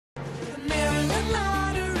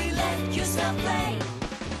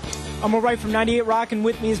I'm O'Reilly from 98 Rock, and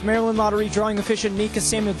with me is Maryland Lottery drawing officiant Mika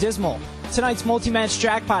Samuel Dismal. Tonight's multi-match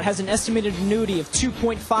jackpot has an estimated annuity of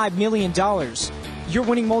 $2.5 million. Your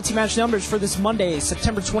winning multi-match numbers for this Monday,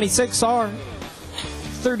 September 26, are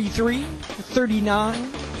 33, 39,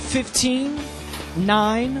 15,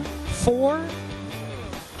 9, 4,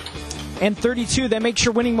 and 32. That makes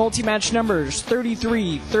your winning multi-match numbers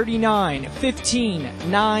 33, 39, 15,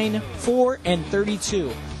 9, 4, and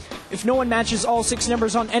 32. If no one matches all 6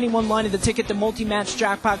 numbers on any one line of the ticket, the multi-match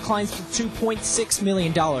jackpot climbs to $2.6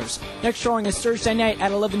 million. Next drawing is Thursday night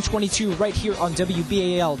at 11:22 right here on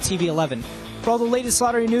WBAL TV 11. For all the latest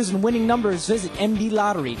lottery news and winning numbers, visit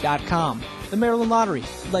mdlottery.com. The Maryland Lottery.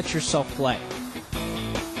 Let yourself play.